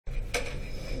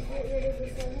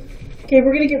Okay,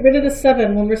 we're going to get rid of the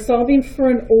 7. When we're solving for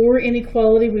an OR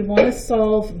inequality, we want to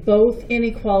solve both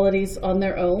inequalities on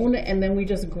their own, and then we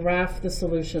just graph the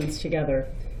solutions together.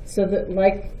 So that,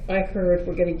 like I heard,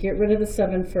 we're going to get rid of the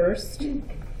 7 first.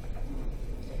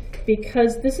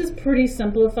 Because this is pretty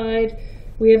simplified,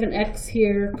 we have an x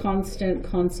here, constant,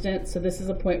 constant, so this is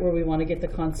a point where we want to get the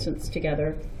constants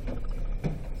together.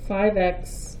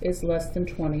 5x is less than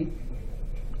 20.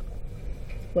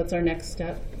 What's our next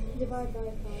step? Divide by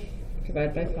 5.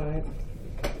 Divide by 5.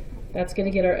 That's going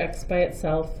to get our x by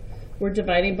itself. We're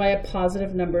dividing by a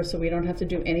positive number, so we don't have to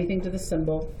do anything to the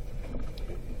symbol.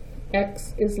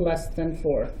 X is less than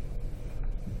 4.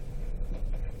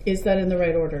 Is that in the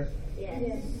right order?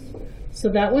 Yes. So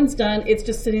that one's done. It's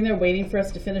just sitting there waiting for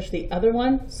us to finish the other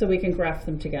one so we can graph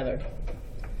them together.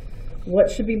 What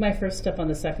should be my first step on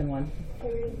the second one?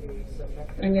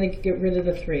 I'm going to get rid of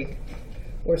the 3,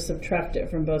 or subtract it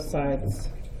from both sides.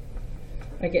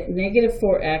 I get negative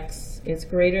 4x is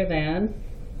greater than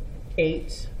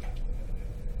 8.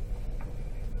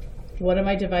 What am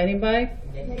I dividing by?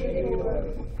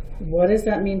 -4. What does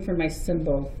that mean for my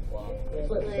symbol?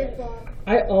 Flip.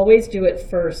 I always do it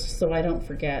first so I don't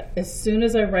forget. As soon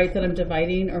as I write that I'm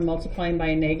dividing or multiplying by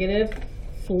a negative,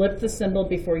 flip the symbol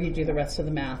before you do the rest of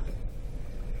the math.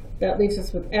 That leaves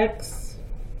us with x.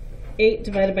 8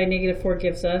 divided by -4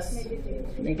 gives us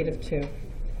 -2.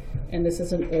 And this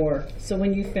is an OR. So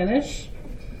when you finish,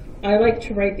 I like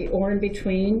to write the OR in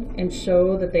between and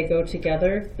show that they go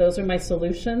together. Those are my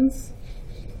solutions.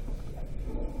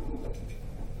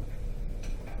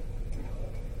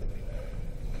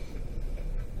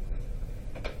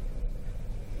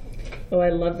 Oh, I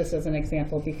love this as an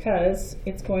example because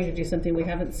it's going to do something we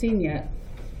haven't seen yet.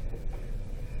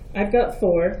 I've got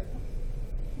 4.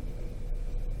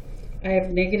 I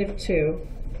have -2.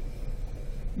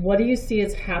 What do you see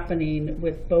is happening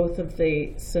with both of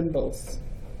the symbols?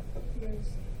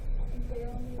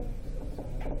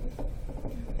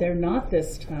 They're not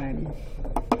this time.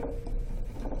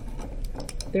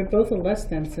 They're both a less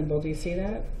than symbol. Do you see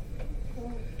that?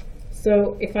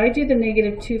 So if I do the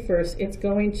 -2 first, it's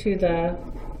going to the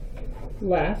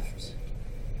left.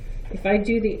 If I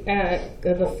do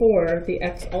the 4, the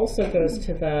x also goes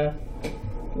to the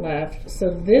left. So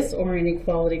this OR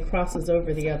inequality crosses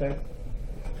over the other.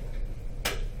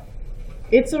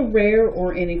 It's a rare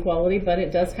OR inequality, but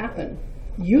it does happen.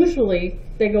 Usually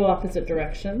they go opposite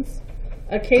directions.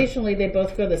 Occasionally they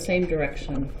both go the same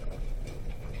direction.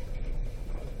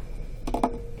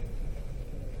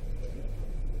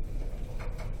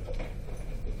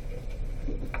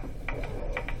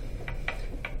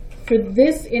 For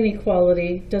this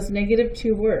inequality, does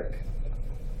 -2 work?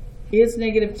 Is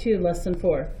 -2 less than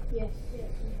 4? Yes.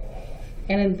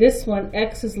 And in this one,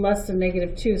 x is less than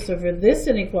 -2. So for this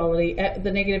inequality,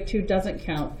 the -2 doesn't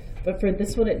count. But for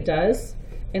this one, it does.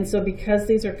 And so because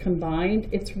these are combined,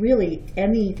 it's really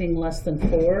anything less than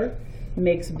 4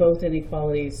 makes both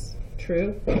inequalities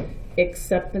true,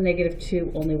 except the -2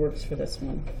 only works for this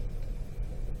one.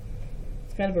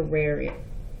 It's kind of a rare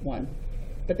one,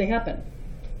 but they happen.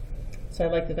 So I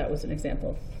like that that was an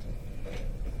example.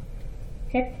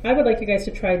 Okay, I would like you guys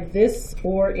to try this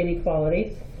OR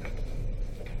inequality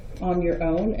on your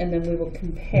own, and then we will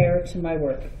compare to my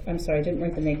work. I'm sorry, I didn't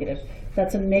write the negative.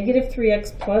 That's a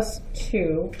 -3x plus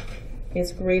 2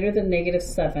 is greater than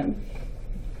 -7,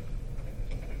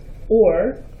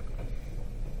 or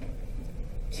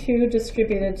 2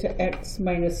 distributed to x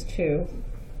minus 2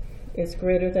 is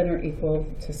greater than or equal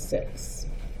to 6.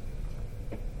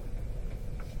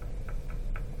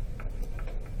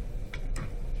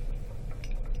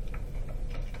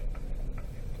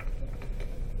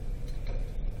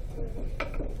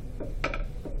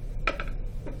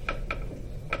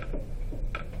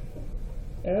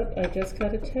 Oh, I just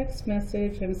got a text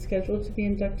message. I'm scheduled to be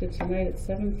inducted tonight at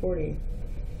 7:40.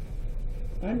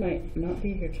 I might not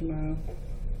be here tomorrow.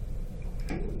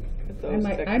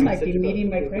 I might be meeting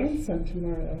my grandson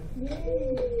tomorrow.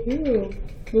 Yay. Ooh,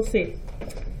 we'll see.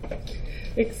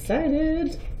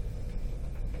 Excited.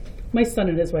 My son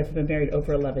and his wife have been married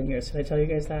over 11 years. Did I tell you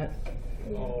guys that?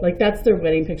 Yeah. Like, that's their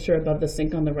wedding picture above the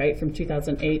sink on the right from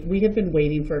 2008. We have been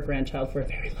waiting for a grandchild for a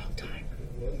very long time.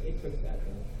 What if they took that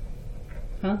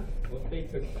though? Huh? What if they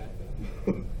took that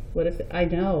though? What if, I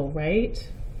know, right?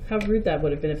 How rude that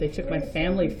would have been if they took my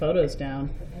family photos down.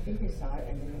 I think they saw it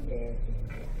and then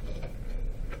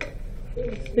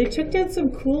They took down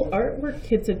some cool artwork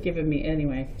kids had given me.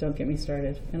 Anyway, don't get me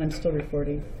started. And I'm still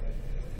recording.